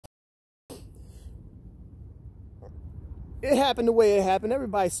it happened the way it happened.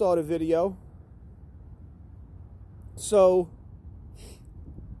 Everybody saw the video. So,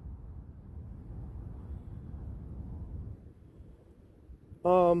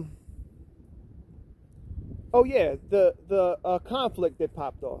 oh yeah, the conflict that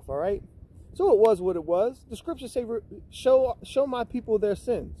popped off, all right? So it was what it was. The scriptures say, show my people their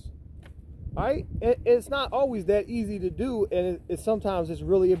sins. All right? It's not always that easy to do, and sometimes it's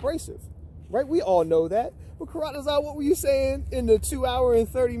really abrasive. Right? We all know that. But Karatazar, what were you saying in the 2 hour and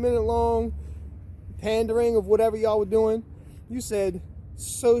 30-minute long pandering of whatever y'all were doing? You said,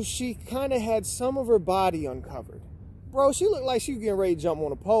 so she kind of had some of her body uncovered. Bro, she looked like she was getting ready to jump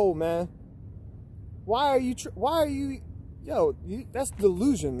on a pole, man. Why are you, yo, that's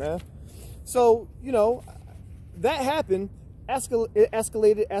delusion, man. So, you know, that happened, it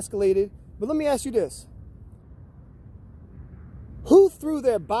escalated. But let me ask you this. Who threw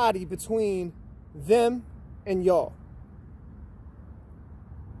their body between them and y'all?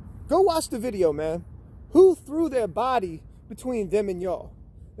 Go watch the video, man. Who threw their body between them and y'all?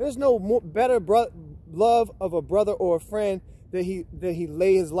 There's no better love of a brother or a friend that he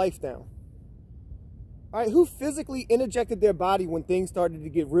lay his life down. All right, who physically interjected their body when things started to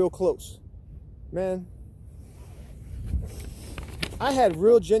get real close? Man, I had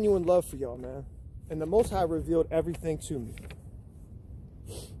real genuine love for y'all, man. And the Most High revealed everything to me.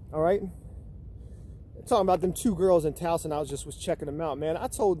 All right? Talking about them 2 girls in Towson, I was checking them out, man. I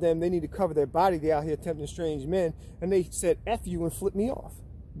told them they need to cover their body. They out here tempting strange men. And they said, F you, and flipped me off.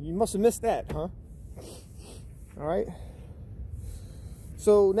 You must have missed that, huh? All right?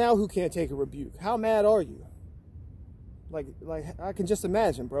 So now who can't take a rebuke? How mad are you? Like I can just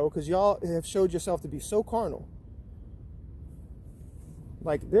imagine, bro, because y'all have showed yourself to be so carnal.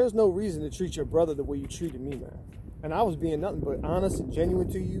 Like, there's no reason to treat your brother the way you treated me, man. And I was being nothing but honest and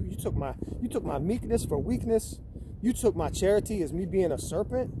genuine to you. You took my meekness for weakness. You took my charity as me being a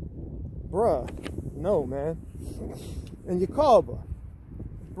serpent. Bruh, no, man. And Yakalba,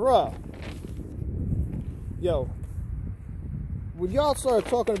 bruh. Yo, when y'all started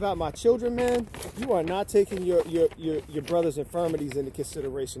talking about my children, man, you are not taking your brother's infirmities into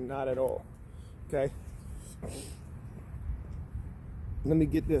consideration, not at all. Okay? Let me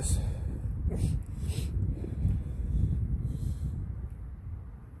get this.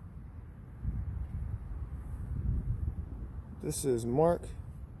 This is Mark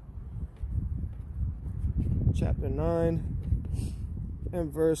chapter 9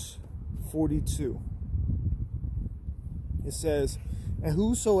 and verse 42. It says, and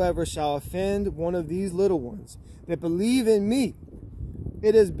whosoever shall offend one of these little ones that believe in me,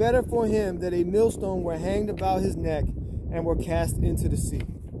 it is better for him that a millstone were hanged about his neck and were cast into the sea.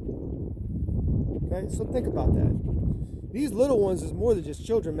 Okay, so think about that. These little ones is more than just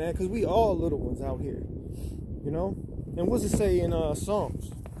children, man, because we all little ones out here, you know? And what's it say in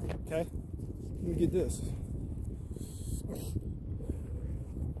Psalms? Okay, let me get this.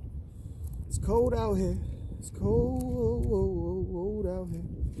 It's cold out here. It's cold out here.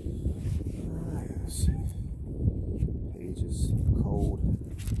 All right, let's see. Pages cold.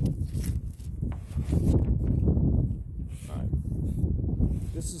 All right.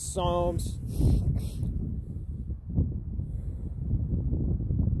 This is Psalms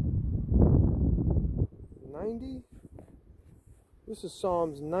 90. This is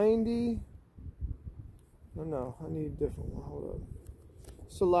Psalms 90. No, I need a different one. Hold up.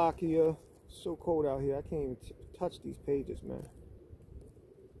 Salakia. So cold out here. I can't even touch these pages, man.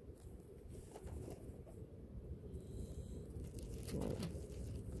 Right.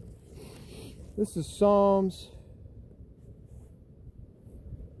 This is Psalms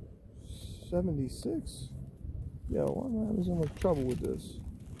 76. Yo, why am I having so much trouble with this?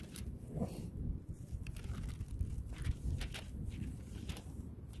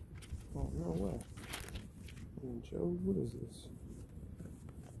 Oh, no way. Joe, what is this?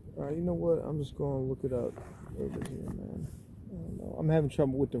 Alright, you know what? I'm just going to look it up over here, man. I don't know. I'm having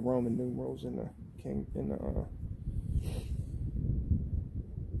trouble with the Roman numerals in the 1611.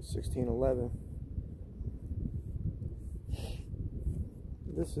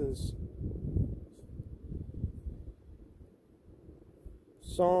 This is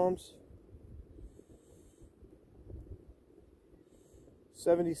Psalms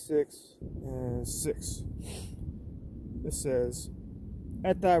 76 and 6. It says,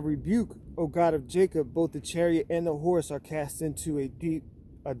 at thy rebuke, O God of Jacob, both the chariot and the horse are cast into a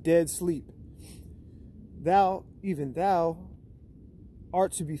dead sleep. Thou, even thou,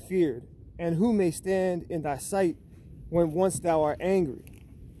 art to be feared, and who may stand in thy sight when once thou art angry?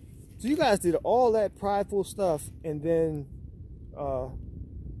 So you guys did all that prideful stuff and then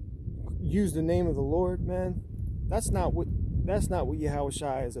use the name of the Lord, man. That's not what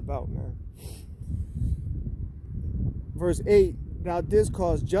Yahushua is about, man. Verse 8, thou didst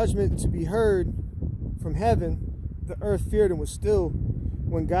cause judgment to be heard from heaven. The earth feared and was still.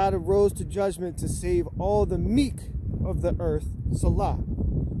 When God arose to judgment to save all the meek of the earth, Salah.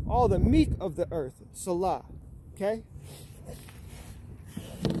 All the meek of the earth, Salah. Okay?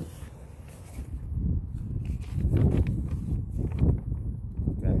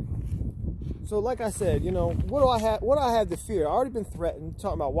 Okay. So like I said, you know, what do I have to fear? I already been threatened,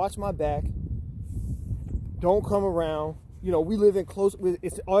 talking about watch my back. Don't come around. You know, we live in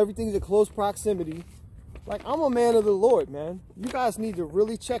everything's in close proximity. Like, I'm a man of the Lord, man. You guys need to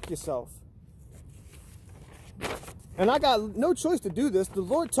really check yourself. And I got no choice to do this. The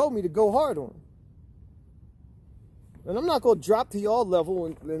Lord told me to go hard on him. And I'm not going to drop to y'all level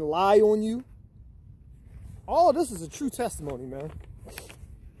and lie on you. All this is a true testimony, man.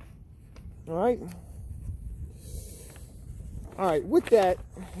 All right? All right, with that,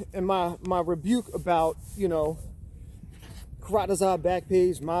 and my rebuke about, you know, Karatazar back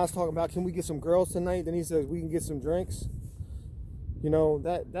page, Miles talking about, can we get some girls tonight? Then he says, we can get some drinks. You know,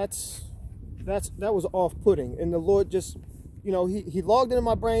 that was off-putting. And the Lord just, you know, he logged into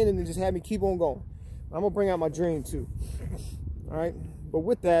my brain and then just had me keep on going. I'm going to bring out my dream too. All right? But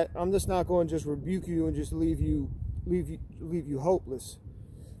with that, I'm just not going to just rebuke you and just leave you hopeless.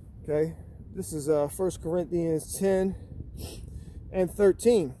 Okay? This is 1 Corinthians 10 and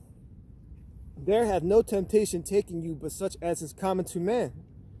 13. There hath no temptation taken you but such as is common to man.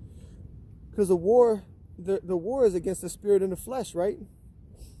 Because the war is against the spirit and the flesh, right?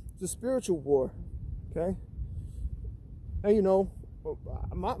 It's a spiritual war. Okay? And you know,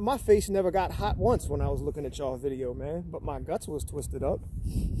 my face never got hot once when I was looking at y'all video, man. But my guts was twisted up.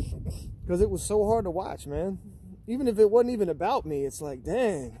 Because it was so hard to watch, man. Even if it wasn't even about me, it's like,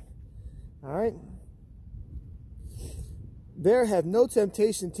 dang. All right? There hath no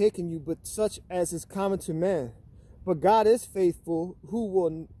temptation taken you but such as is common to man. But God is faithful, who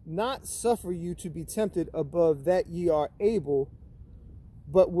will not suffer you to be tempted above that ye are able,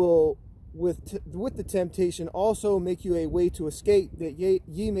 but will with the temptation also make you a way to escape, that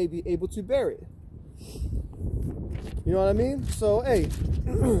ye may be able to bear it. You know what I mean? So, hey,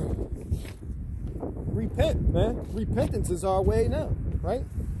 repent, man. Repentance is our way now, right?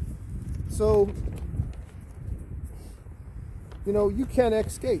 So, you know, you can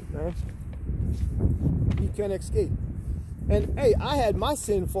escape, man. You can escape. And, hey, I had my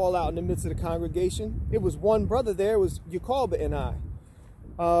sin fall out in the midst of the congregation. It was one brother there. It was Yacoba and I.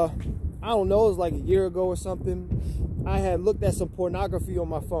 I don't know. It was like a year ago or something. I had looked at some pornography on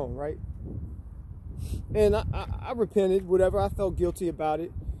my phone, right? And I repented, whatever. I felt guilty about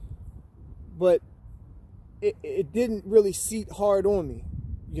it. But it didn't really seat hard on me,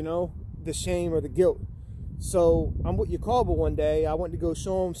 you know, the shame or the guilt. So I'm with Yacoba one day. I went to go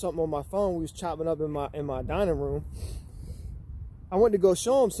show him something on my phone. We was chopping up in my dining room. I went to go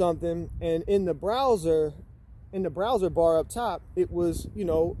show him something, and in the browser bar up top, it was, you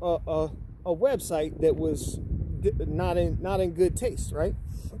know, a website that was not in good taste, right?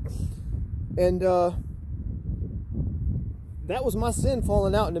 And that was my sin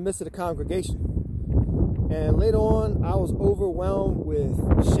falling out in the midst of the congregation. And later on, I was overwhelmed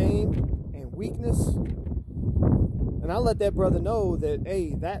with shame and weakness. And I let that brother know that,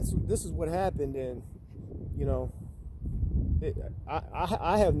 hey, this is what happened, and you know,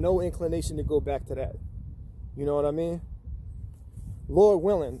 I have no inclination to go back to that. You know what I mean? Lord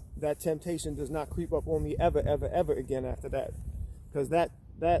willing, that temptation does not creep up on me ever, ever, ever again after that, because that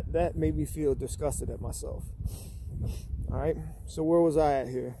made me feel disgusted at myself. All right. So where was I at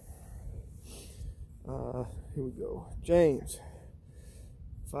here? Here we go. James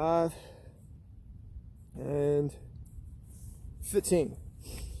 5 and 15.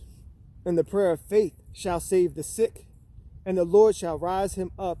 And the prayer of faith shall save the sick, and the Lord shall rise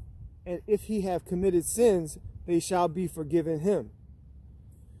him up, and if he have committed sins, they shall be forgiven him.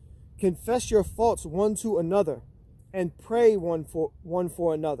 Confess your faults one to another, and pray one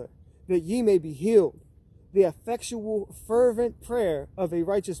for another, that ye may be healed. The effectual, fervent prayer of a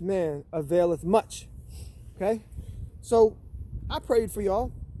righteous man availeth much. Okay? So, I prayed for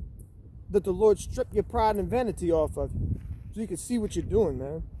y'all that the Lord strip your pride and vanity off of you, so you can see what you're doing,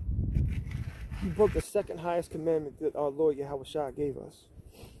 man. You broke the second highest commandment that our Lord Yahushua gave us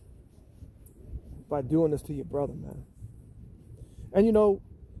by doing this to your brother, man. And you know,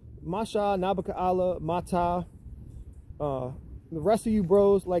 Masha, Nabaka Allah, Mata, the rest of you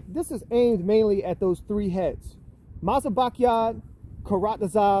bros, like, this is aimed mainly at those three heads: Mazabakyad,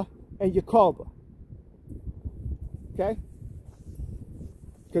 Karatazar, and Yacoba. Okay?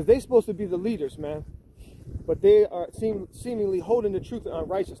 Because they're supposed to be the leaders, man. but they are seemingly holding the truth in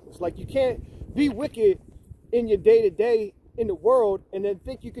unrighteousness. Like, you can't be wicked in your day-to-day in the world and then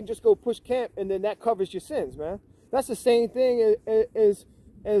think you can just go push camp and then that covers your sins, man. That's the same thing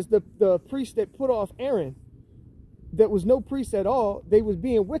as the priest that put off Aaron, that was no priest at all. They was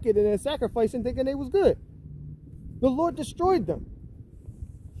being wicked and then sacrificing, thinking they was good. The Lord destroyed them.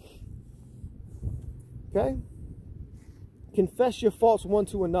 Okay? Confess your faults one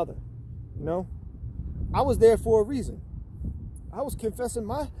to another. You know? I was there for a reason. I was confessing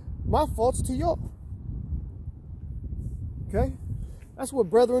my faults to y'all. Okay? That's what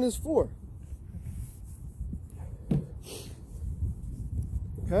brethren is for.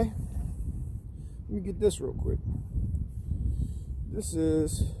 Okay? Let me get this real quick. This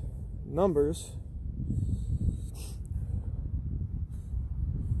is Numbers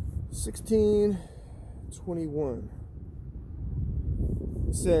 16:21.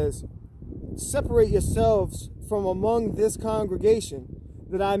 It says, separate yourselves from among this congregation,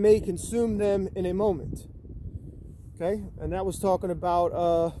 that I may consume them in a moment. Okay, and that was talking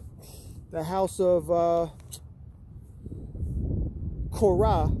about the house of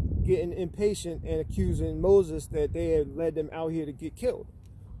Korah getting impatient and accusing Moses that they had led them out here to get killed.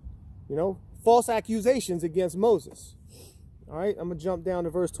 You know, false accusations against Moses. All right, I'm going to jump down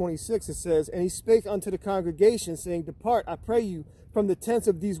to verse 26. It says, and he spake unto the congregation, saying, depart, I pray you, from the tents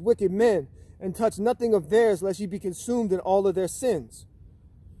of these wicked men, and touch nothing of theirs, lest ye be consumed in all of their sins.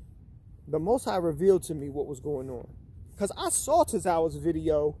 The Most High revealed to me what was going on, because I saw Tazawa's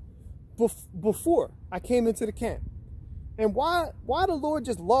video before I came into the camp. And why the Lord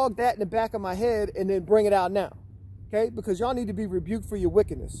just logged that in the back of my head and then bring it out now? Okay, because y'all need to be rebuked for your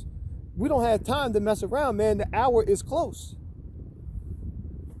wickedness. We don't have time to mess around, man. The hour is close.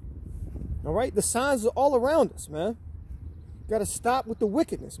 All right, the signs are all around us, man. Got to stop with the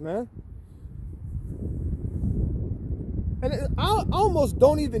wickedness, man. And I almost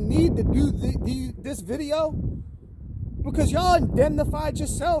don't even need to do this video, because y'all indemnified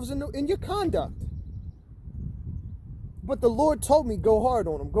yourselves in your conduct. But the Lord told me, go hard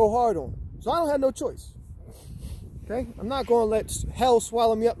on them, go hard on them. So I don't have no choice. Okay? I'm not going to let hell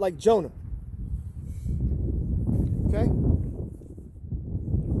swallow me up like Jonah. Okay?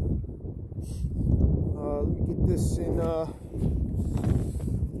 Let me get this in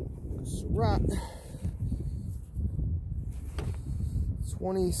Sirach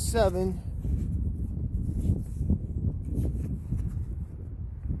 27.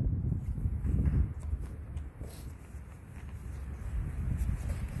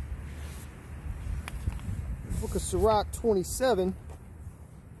 Book of Sirach 27,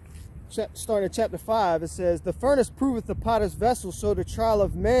 starting at chapter 5, it says, the furnace proveth the potter's vessel, so the trial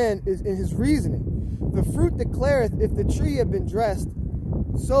of man is in his reasoning. The fruit declareth if the tree have been dressed,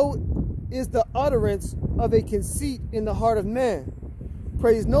 so is the utterance of a conceit in the heart of man.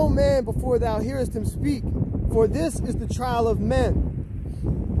 Praise no man before thou hearest him speak, for this is the trial of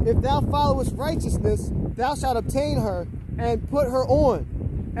men. If thou followest righteousness, thou shalt obtain her, and put her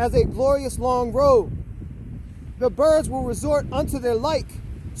on, as a glorious long robe. The birds will resort unto their like,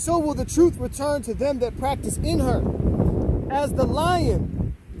 so will the truth return to them that practice in her. As the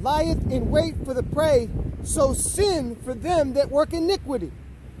lion lieth in wait for the prey, so sin for them that work iniquity.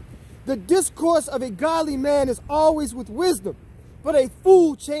 The discourse of a godly man is always with wisdom, but a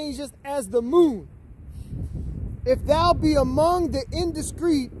fool changeth as the moon. If thou be among the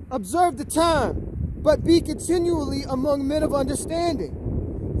indiscreet, observe the time, but be continually among men of understanding.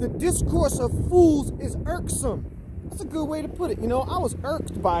 The discourse of fools is irksome. That's a good way to put it. You know, I was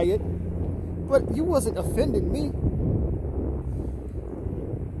irked by it, but you wasn't offending me.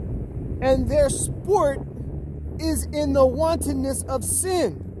 And their sport is in the wantonness of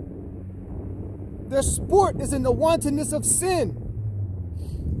sin. Their sport is in the wantonness of sin.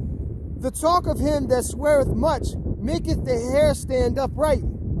 The talk of him that sweareth much maketh the hair stand upright,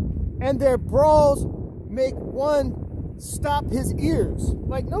 and their brawls make one stop his ears.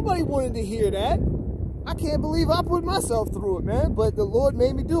 Like, nobody wanted to hear that. I can't believe I put myself through it, man, but the Lord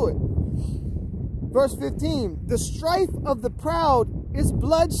made me do it. Verse 15, the strife of the proud is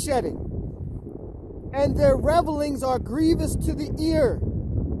bloodshedding, and their revelings are grievous to the ear.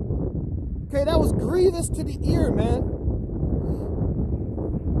 Okay, that was grievous to the ear, man.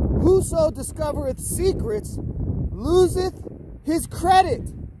 Whoso discovereth secrets loseth his credit.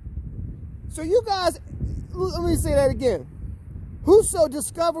 So you guys, let me say that again. Whoso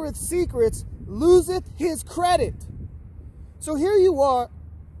discovereth secrets loseth his credit. So here you are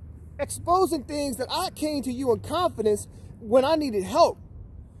exposing things that I came to you in confidence when I needed help,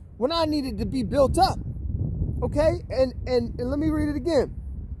 when I needed to be built up. Okay, and let me read it again.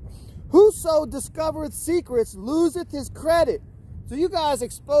 Whoso discovereth secrets loseth his credit. So you guys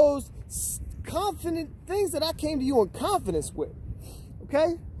exposed confident things that I came to you in confidence with.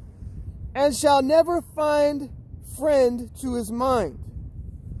 Okay? And shall never find friend to his mind.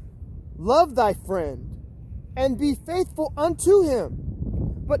 Love thy friend, and be faithful unto him.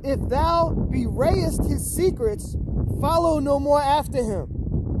 But if thou bewrayest his secrets, follow no more after him.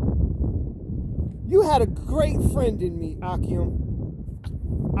 You had a great friend in me, Achium.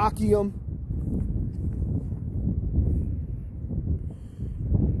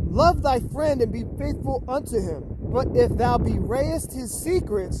 Love thy friend and be faithful unto him. But if thou bewrayest his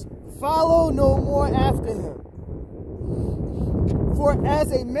secrets, follow no more after him. For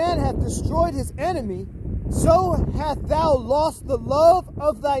as a man hath destroyed his enemy, so hath thou lost the love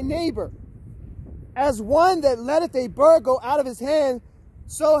of thy neighbor. As one that letteth a bird go out of his hand,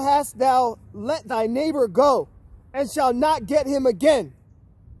 so hast thou let thy neighbor go, and shall not get him again.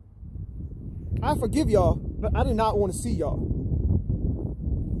 I forgive y'all, but I did not want to see y'all.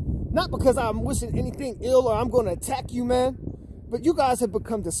 Not because I'm wishing anything ill or I'm going to attack you, man, but you guys have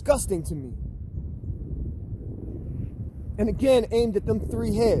become disgusting to me. And again, aimed at them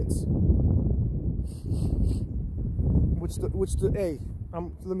 3 heads.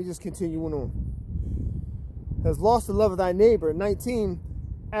 Let me just continue on. Has lost the love of thy neighbor. 19,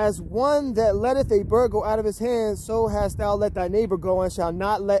 as one that letteth a bird go out of his hand, so hast thou let thy neighbor go, and shall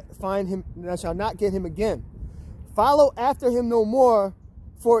not get him again. Follow after him no more,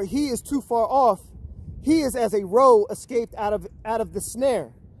 for he is too far off. He is as a roe escaped out of the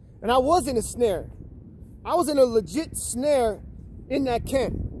snare. And I was in a snare. I was in a legit snare in that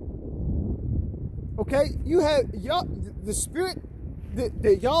camp. Okay? You had y'all, the spirit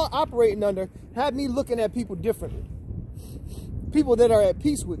that y'all operating under had me looking at people differently. People that are at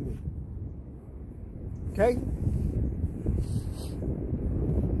peace with me. Okay?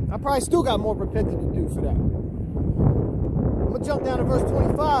 I probably still got more repenting to do for that. I'm going to jump down to verse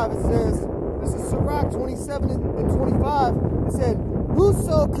 25. It says, this is Sirach 27 and 25. It said,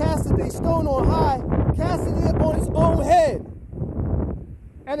 whoso casteth a stone on high, casteth it on his own head.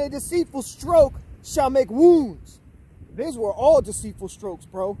 And a deceitful stroke shall make wounds. These were all deceitful strokes,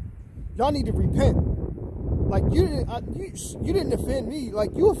 bro. Y'all need to repent. Like, you didn't offend me.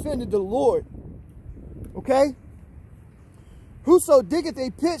 Like, you offended the Lord. Okay? Whoso diggeth a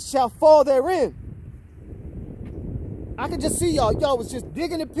pit shall fall therein. I can just see y'all. Y'all was just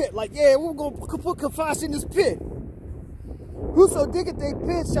digging a pit. Like, yeah, we're going to put Kafash in this pit. Whoso diggeth a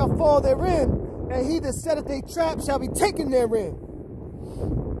pit shall fall therein, and he that setteth a trap shall be taken therein.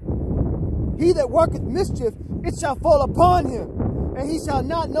 He that worketh mischief, it shall fall upon him, and he shall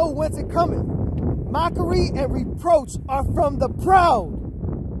not know whence it cometh. Mockery and reproach are from the proud.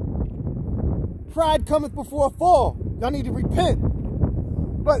 Pride cometh before a fall. Y'all need to repent.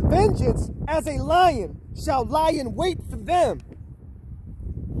 But vengeance, as a lion, shall lie in wait for them.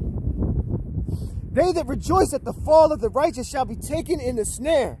 They that rejoice at the fall of the righteous shall be taken in the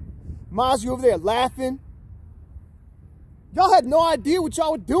snare. Maz, you over there laughing. Y'all had no idea what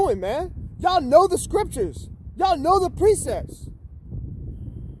y'all were doing, man. Y'all know the scriptures. Y'all know the precepts.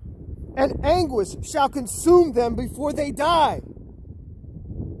 And anguish shall consume them before they die.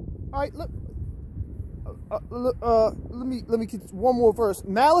 All right, look. Let me get one more verse.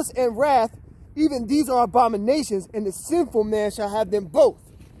 Malice and wrath, even these are abominations, and the sinful man shall have them both.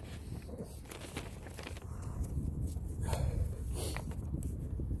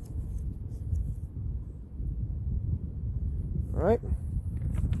 All right.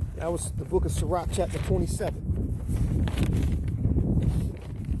 That was the book of Sirach, chapter 27.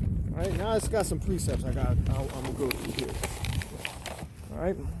 All right, now it's got some precepts I'm gonna go through here. All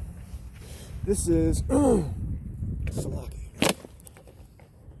right. This is Salaki.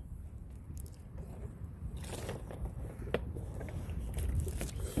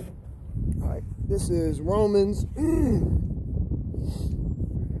 All right, this is Romans.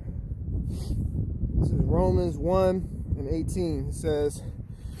 This is Romans 1:18. It says,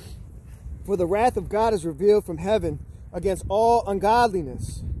 for the wrath of God is revealed from heaven against all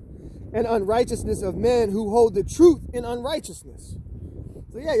ungodliness and unrighteousness of men who hold the truth in unrighteousness.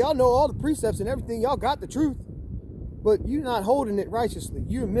 So yeah, y'all know all the precepts and everything. Y'all got the truth, but you're not holding it righteously.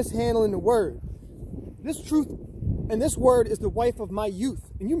 You're mishandling the word. This truth and this word is the wife of my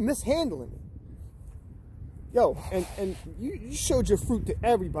youth, and you mishandling it. Yo, and you showed your fruit to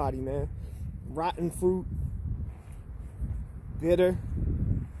everybody, man. Rotten fruit, bitter.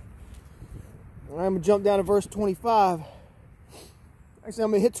 All right, I'm gonna jump down to verse 25. Actually,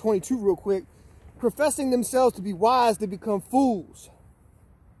 I'm gonna hit 22 real quick. Professing themselves to be wise, they become fools.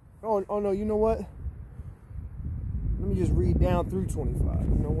 Oh no, you know what? Let me just read down through 25.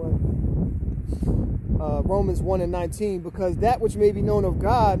 You know what? Romans 1:19, because that which may be known of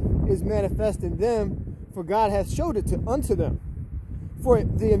God is manifest in them, for God hath showed it unto them. For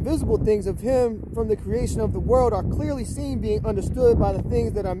the invisible things of him from the creation of the world are clearly seen, being understood by the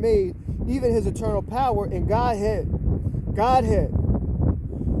things that are made, even his eternal power and Godhead,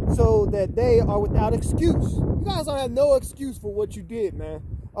 so that they are without excuse. You guys don't have no excuse for what you did, man,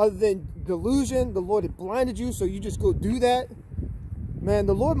 other than delusion. The Lord had blinded you, so you just go do that. Man,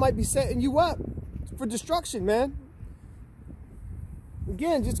 the Lord might be setting you up for destruction, man.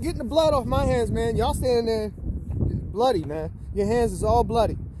 Again, just getting the blood off my hands, man. Y'all standing there bloody, man. Your hands is all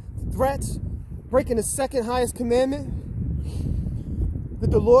bloody. Threats, breaking the second highest commandment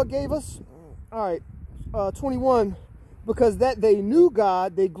that the Lord gave us. All right, 21. Because that they knew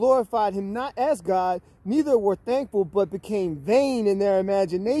God, they glorified him not as God, neither were thankful, but became vain in their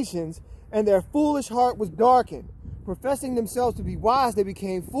imaginations, and their foolish heart was darkened. Professing themselves to be wise, they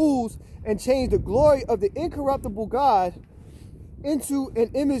became fools, and changed the glory of the incorruptible God into an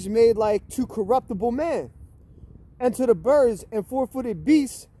image made like to corruptible man, and to the birds and four-footed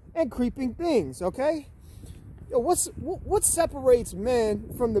beasts and creeping things. Okay? Yo, what separates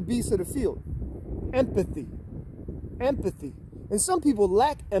man from the beasts of the field? Empathy. Empathy. And some people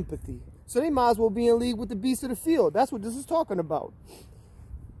lack empathy, so they might as well be in league with the beasts of the field. That's what this is talking about.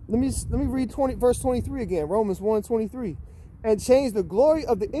 Let me read verse 23 again. Romans 1:23. And change the glory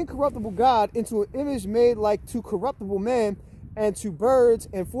of the incorruptible God into an image made like to corruptible man, and to birds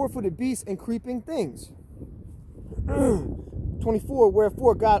and four-footed beasts and creeping things. 24.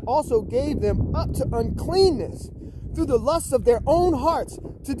 Wherefore God also gave them up to uncleanness through the lusts of their own hearts,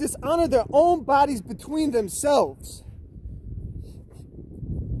 to dishonor their own bodies between themselves.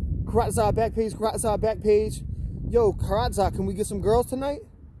 Karatza back page, Karatza back page. Yo, Karatza, can we get some girls tonight?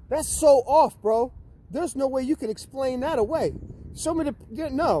 That's so off, bro. There's no way you can explain that away. Show me the...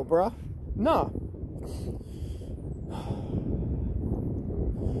 No, bro. No.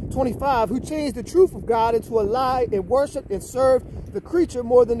 25. Who changed the truth of God into a lie and worshiped and served the creature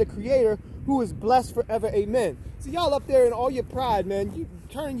more than the creator, who is blessed forever. Amen. So y'all up there in all your pride, man. You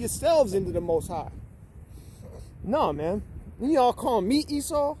turning yourselves into the Most High. No, man. Y'all calling me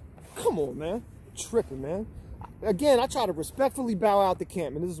Esau? Come on, man. Tripping, man. Again, I try to respectfully bow out the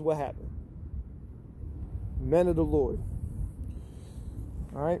camp, and this is what happened. Men of the Lord.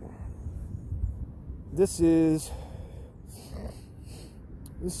 All right. This is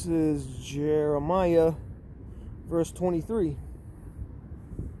Jeremiah, verse 23.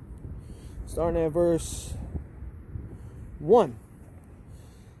 Starting at verse 1.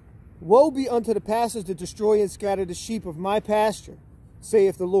 Woe be unto the pastors that destroy and scatter the sheep of my pasture,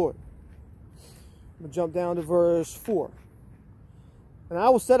 saith the Lord. I'm going to jump down to verse 4. And I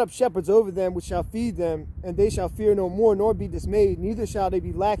will set up shepherds over them, which shall feed them, and they shall fear no more, nor be dismayed, neither shall they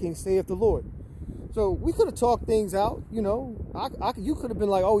be lacking, saith the Lord. So we could have talked things out, you know. You could have been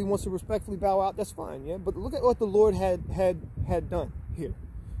like, oh, he wants to respectfully bow out. That's fine, yeah. But look at what the Lord had done here.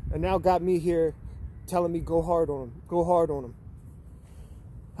 And now got me here telling me go hard on him. Go hard on him.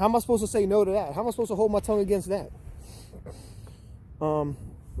 How am I supposed to say no to that? How am I supposed to hold my tongue against that?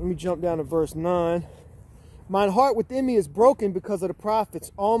 Let me jump down to verse 9. Mine heart within me is broken because of the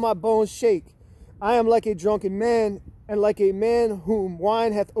prophets. All my bones shake. I am like a drunken man, and like a man whom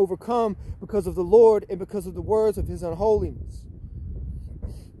wine hath overcome, because of the Lord and because of the words of his unholiness.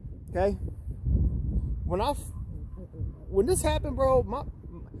 Okay? When this happened, bro,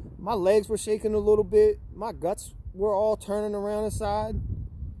 my legs were shaking a little bit. My guts were all turning around inside.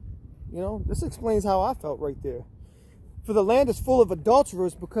 You know, this explains how I felt right there. For the land is full of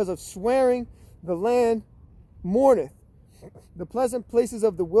adulterers, because of swearing the land mourneth. The pleasant places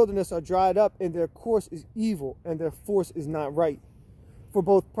of the wilderness are dried up, and their course is evil, and their force is not right. For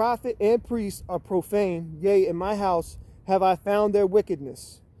both prophet and priest are profane, yea, in my house have I found their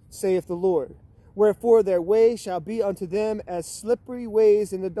wickedness, saith the Lord. Wherefore their way shall be unto them as slippery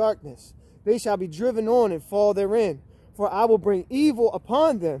ways in the darkness. They shall be driven on and fall therein. For I will bring evil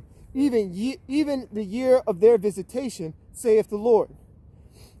upon them, even the year of their visitation, saith the Lord.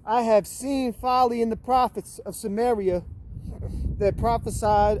 I have seen folly in the prophets of Samaria that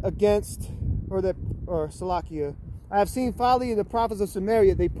prophesied against, or Salakia. I have seen folly in the prophets of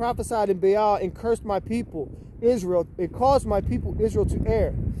Samaria. They prophesied in Baal and cursed my people Israel. It caused my people Israel to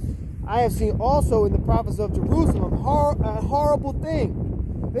err. I have seen also in the prophets of Jerusalem a horrible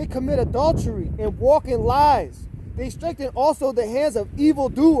thing. They commit adultery and walk in lies. They strengthen also the hands of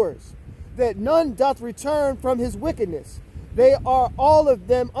evildoers, that none doth return from his wickedness. They are all of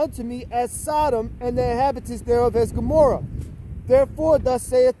them unto me as Sodom, and the inhabitants thereof as Gomorrah. Therefore, thus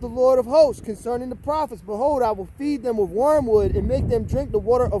saith the Lord of hosts concerning the prophets, behold, I will feed them with wormwood and make them drink the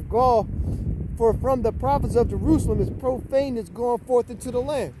water of gall, for from the prophets of Jerusalem is profaneness going forth into the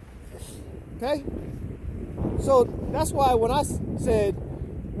land. Okay? So that's why when I said,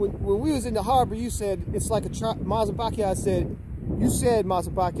 when we was in the harbor, you said it's like a trial. Mazabakiad said, you said,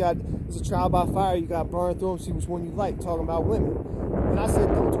 Mazabakiad, it's a trial by fire. You got burned through them, see which one you like, talking about women. And I said,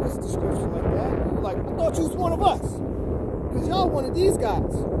 don't twist the scripture like that. You were like, I thought you was one of us. Because y'all one of these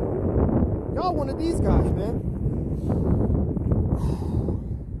guys. Y'all one of these guys, man.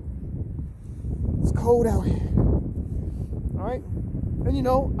 It's cold out here. All right? And, you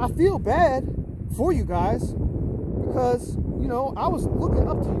know, I feel bad for you guys because, you know, I was looking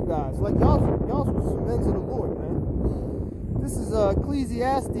up to you guys. Like, y'all were some men of the Lord, man. This is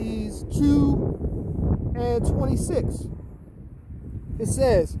Ecclesiastes 2:26. It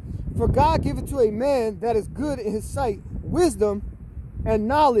says, for God giveth to a man that is good in his sight wisdom and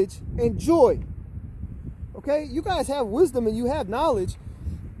knowledge and joy. Okay? You guys have wisdom and you have knowledge,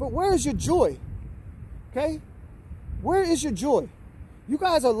 but where is your joy? Okay? Where is your joy? You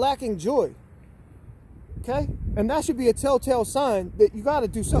guys are lacking joy. Okay? And that should be a telltale sign that you got to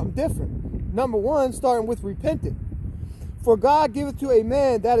do something different. Number one, starting with repenting. For God giveth to a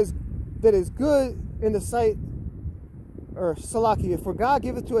man that is good in the sight, or Salakia, for God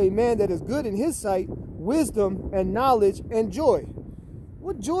giveth to a man that is good in his sight wisdom and knowledge and joy.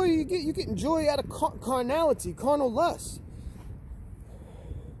 What joy do you get? You're getting joy out of carnality, carnal lust.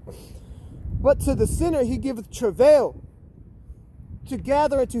 But to the sinner he giveth travail, to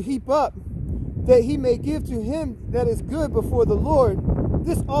gather and to heap up, that he may give to him that is good before the Lord.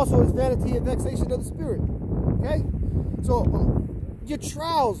 This also is vanity and vexation of the spirit. Okay? So, your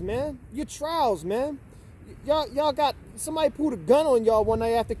trials, man. Your trials, man. Y'all got, somebody pulled a gun on y'all one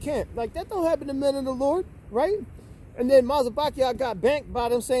night after camp. Like, that don't happen to men in the Lord, right? And then Mazabakiah got banked by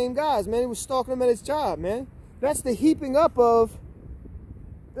them same guys, man. He was stalking him at his job, man. That's the heaping up of,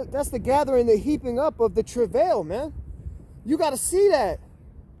 that's the gathering, the heaping up of the travail, man. You got to see that.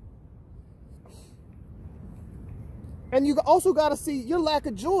 And you also got to see your lack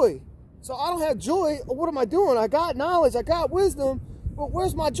of joy. So I don't have joy. What am I doing? I got knowledge, I got wisdom, but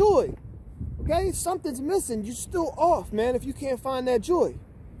where's my joy? Okay, something's missing. You're still off, man, if you can't find that joy.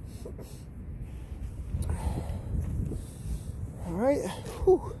 All right.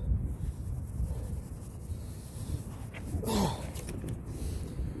 Whew.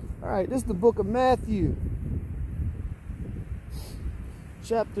 All right, this is the book of Matthew,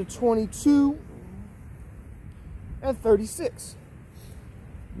 chapter 22 and 36.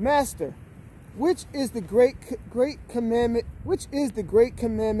 Master, which is the great commandment? Which is the great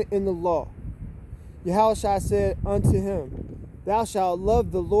commandment in the law? Yahushua said unto him, Thou shalt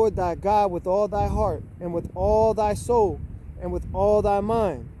love the Lord thy God with all thy heart, and with all thy soul, and with all thy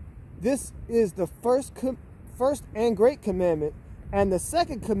mind. This is the first and great commandment. And the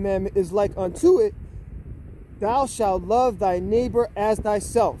second commandment is like unto it, Thou shalt love thy neighbor as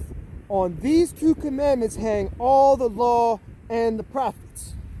thyself. On these two commandments hang all the law and the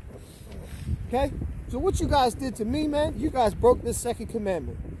prophets. Okay? So what you guys did to me, man, you guys broke this second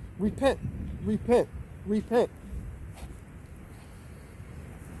commandment. Repent, repent, repent.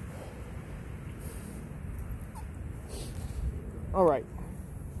 All right.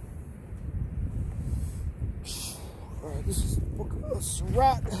 All right, this is the book of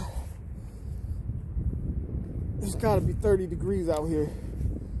Sirach. It's got to be 30 degrees out here.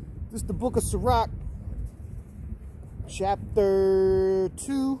 This is the book of Sirach, chapter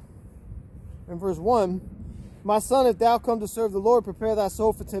 2 and verse 1. My son, if thou come to serve the Lord, prepare thy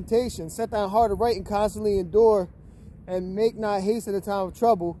soul for temptation. Set thine heart aright and constantly endure, and make not haste in the time of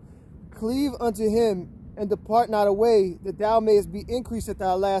trouble. Cleave unto him, and depart not away, that thou mayest be increased at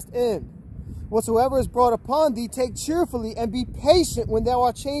thy last end. Whatsoever is brought upon thee, take cheerfully, and be patient when thou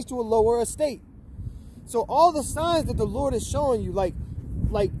art changed to a lower estate. So all the signs that the Lord is showing you, like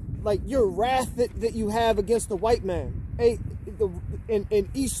your wrath that you have against the white man, in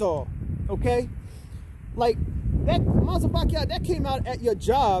Esau, okay? Like that, Mazabakiah, that came out at your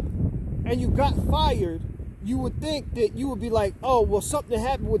job, and you got fired. You would think that you would be like, oh, well, something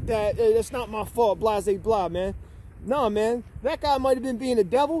happened with that. That's not my fault, blase blah, man. Nah, man, that guy might have been being a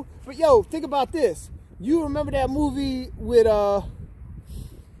devil. But yo, think about this. You remember that movie with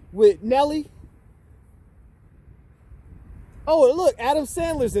Nelly? Oh, look, Adam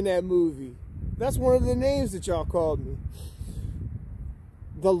Sandler's in that movie. That's one of the names that y'all called me.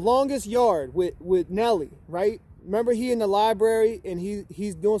 The Longest Yard with Nelly, right? Remember he in the library and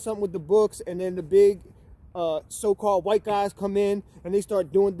he's doing something with the books, and then the big so-called white guys come in and they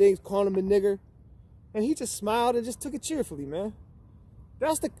start doing things, calling him a nigger. And he just smiled and just took it cheerfully, man.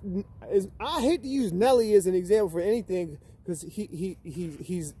 I hate to use Nelly as an example for anything, because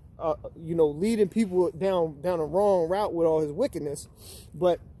he's you know, leading people down a wrong route with all his wickedness.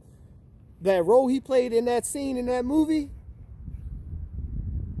 But that role he played in that scene in that movie,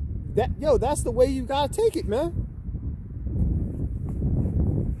 that's the way you gotta take it, man.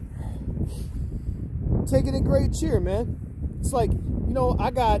 Take it in great cheer, man. It's like, you know,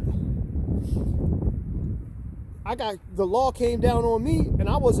 I got the law came down on me, and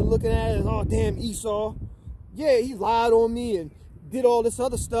I wasn't looking at it as, oh damn, Esau, yeah, he lied on me and did all this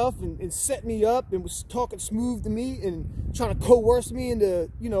other stuff and set me up and was talking smooth to me and trying to coerce me into,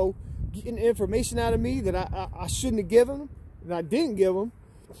 you know, getting information out of me that I shouldn't have given him, and I didn't give him.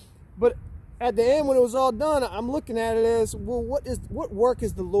 But at the end, when it was all done, I'm looking at it as, well, what work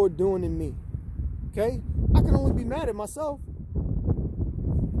is the Lord doing in me? Okay? I can only be mad at myself.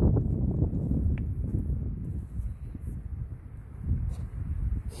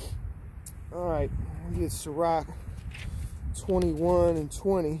 All right, we get Sirach 21 and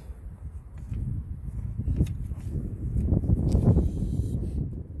 20.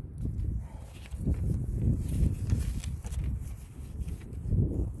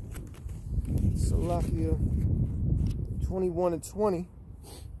 Salakia 21 and 20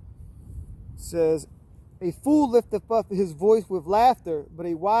 says, a fool lifteth up his voice with laughter, but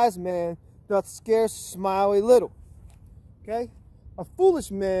a wise man doth scarce smile a little. Okay? A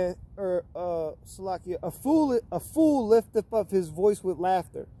foolish man, or Salakia, a fool lifteth up his voice with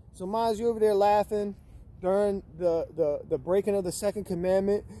laughter. So mind you over there laughing during the breaking of the second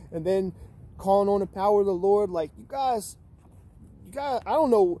commandment, and then calling on the power of the Lord. Like, you guys, I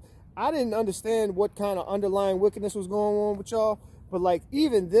don't know, I didn't understand what kind of underlying wickedness was going on with y'all, but like,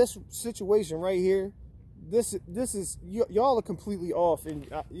 even this situation right here, this is, y'all are completely off. And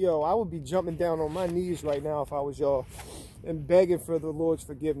yo, I would be jumping down on my knees right now if I was y'all, and begging for the Lord's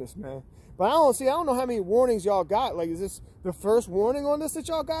forgiveness, man. But I don't know how many warnings y'all got. Like, is this the first warning on this that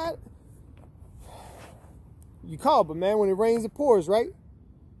y'all got? You call, but man, when it rains, it pours, right?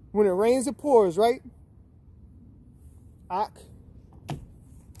 When it rains, it pours, right? All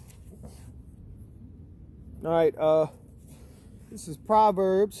right, this is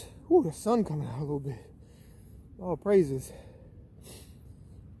Proverbs. Ooh, the sun coming out a little bit. Oh, praises.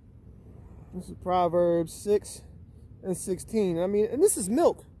 This is Proverbs 6 and 16. I mean, and this is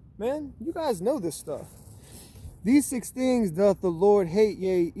milk, man. You guys know this stuff. These 6 things doth the Lord hate,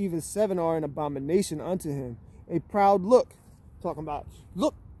 yea, even 7 are an abomination unto him. A proud look. Talking about,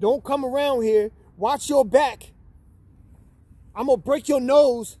 look, don't come around here. Watch your back. I'm going to break your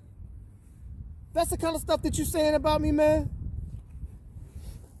nose. That's the kind of stuff that you're saying about me, man.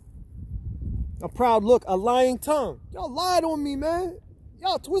 A proud look, a lying tongue. Y'all lied on me, man.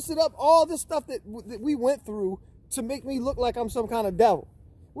 Y'all twisted up all this stuff that we went through to make me look like I'm some kind of devil.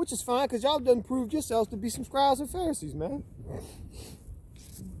 Which is fine, because y'all done proved yourselves to be some scribes and Pharisees, man.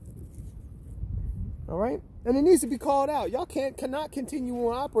 All right? And it needs to be called out. Y'all cannot continue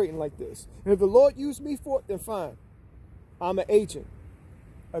on operating like this. And if the Lord used me for it, then fine. I'm an agent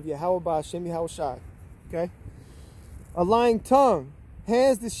of Yahweh Ba'Shem Yahweh Shai. Okay? A lying tongue,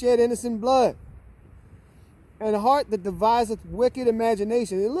 hands that shed innocent blood, and a heart that deviseth wicked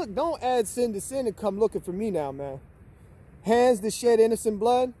imagination. And look, don't add sin to sin and come looking for me now, man. Hands that shed innocent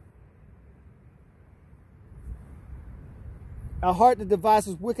blood, a heart that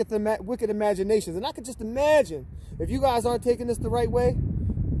devises wicked imaginations. And I could just imagine, if you guys aren't taking this the right way,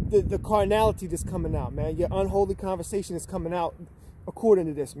 the carnality that's coming out, man. Your unholy conversation is coming out according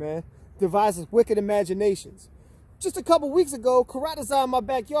to this, man. Devises wicked imaginations. Just a couple weeks ago, Karata's out in my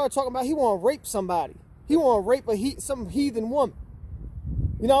backyard talking about he want to rape somebody. He want to rape some heathen woman.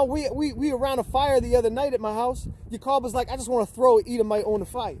 You know, we around a fire the other night at my house. Yacob was like, I just want to throw an Edomite on the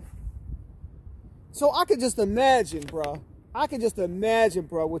fire. So I could just imagine, bro. I can just imagine,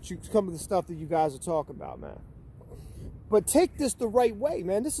 bro, some of the stuff that you guys are talking about, man. But take this the right way,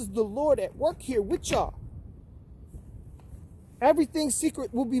 man. This is the Lord at work here with y'all. Everything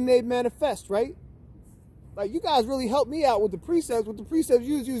secret will be made manifest, right? Like, you guys really helped me out with the precepts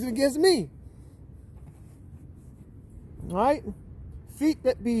you was using against me. All right? Feet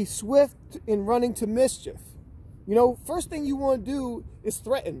that be swift in running to mischief. You know, first thing you want to do is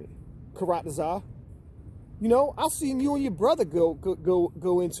threaten me, Karatazah. You know, I've seen you and your brother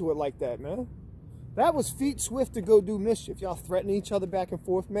go into it like that, man. That was feet swift to go do mischief. Y'all threatening each other back and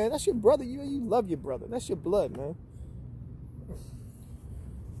forth, man. That's your brother. You love your brother. That's your blood, man.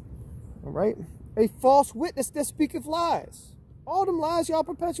 All right? A false witness that speaketh lies. All them lies y'all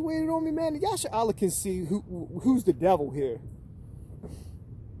perpetuated on me, man. Yasha Allah can see who's the devil here.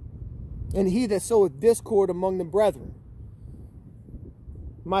 and he that soweth discord among the brethren.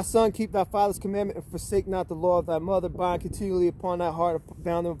 My son, keep thy father's commandment, and forsake not the law of thy mother. Bind continually upon thy heart,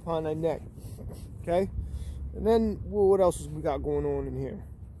 bound them upon thy neck. Okay? And then, well, what else we got going on in here?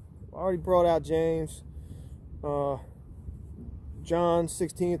 I already brought out James. John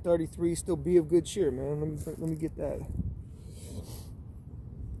 16:33, still be of good cheer, man. Let me get that.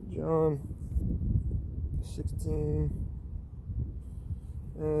 John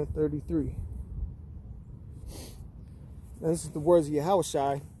 16:33. Now, this is the words of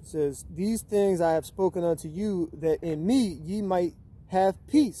Yahushai. It says, these things I have spoken unto you, that in me ye might have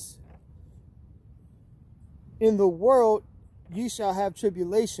peace. In the world ye shall have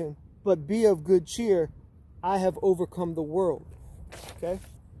tribulation, but be of good cheer. I have overcome the world. Okay?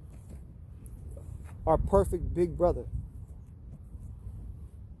 Our perfect big brother.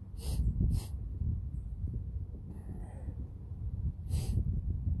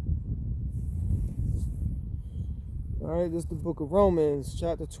 All right, this is the book of Romans,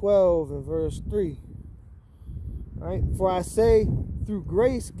 chapter 12 and verse 3. All right, for I say, through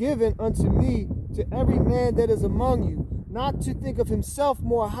grace given unto me, to every man that is among you, not to think of himself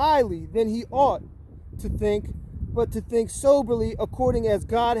more highly than he ought to think, but to think soberly, according as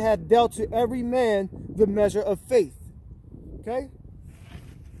God hath dealt to every man the measure of faith. Okay?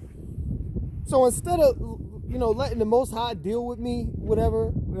 So instead of, letting the Most High deal with me,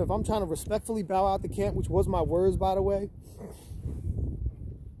 whatever, if I'm trying to respectfully bow out the camp, which was my words, by the way.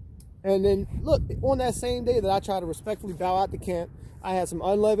 And then, look, on that same day that I tried to respectfully bow out the camp, I had some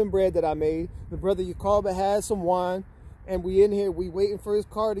unleavened bread that I made. The brother Yacoba had some wine. And we in here, we waiting for his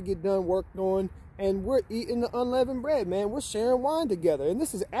car to get done, worked on. And we're eating the unleavened bread, man. We're sharing wine together. And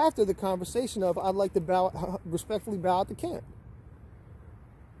this is after the conversation of, I'd like to respectfully bow out the camp.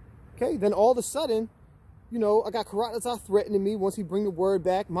 Okay, then all of a sudden, I got Karatazar threatening me once he bring the word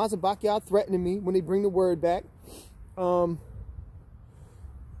back. Mazabakyah threatening me when they bring the word back. And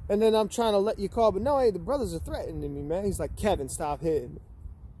then I'm trying to let you call, but no, hey, the brothers are threatening me, man. He's like, Kevin, stop hitting me.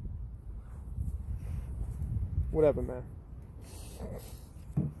 Whatever, man.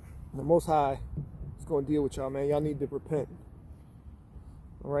 The Most High is going to deal with y'all, man. Y'all need to repent.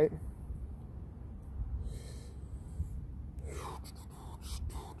 All right?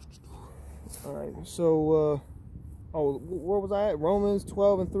 All right, so, where was I at? Romans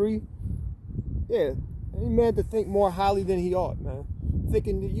 12 and 3? Yeah, any man to think more highly than he ought, man.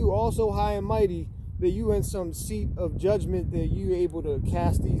 Thinking that you also high and mighty, that you in some seat of judgment, that you able to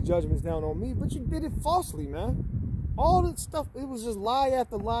cast these judgments down on me, but you did it falsely, man. All that stuff, it was just lie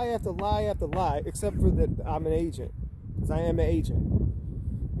after lie after lie after lie, except for that I'm an agent, because I am an agent.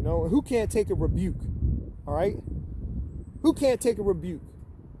 Who can't take a rebuke, all right? Who can't take a rebuke?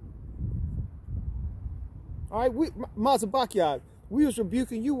 All right, Mazabakyah, we was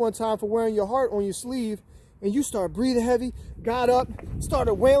rebuking you one time for wearing your heart on your sleeve, and you started breathing heavy, got up,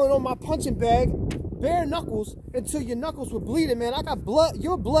 started wailing on my punching bag, bare knuckles, until your knuckles were bleeding, man. I got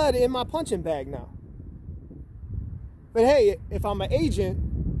your blood in my punching bag now. But hey, if I'm an agent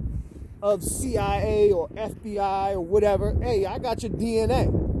of CIA or FBI or whatever, hey, I got your DNA.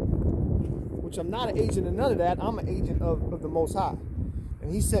 Which I'm not an agent of none of that. I'm an agent of the Most High.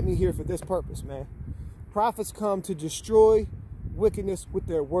 And he sent me here for this purpose, man. Prophets come to destroy wickedness with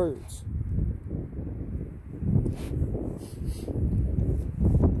their words.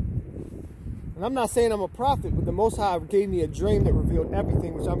 And I'm not saying I'm a prophet, but the Most High gave me a dream that revealed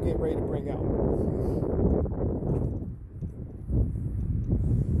everything, which I'm getting ready to bring out.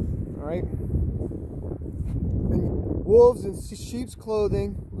 All right? And wolves in sheep's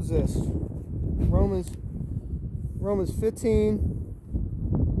clothing. What's this? Romans 15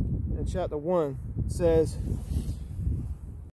 and chapter 1 says,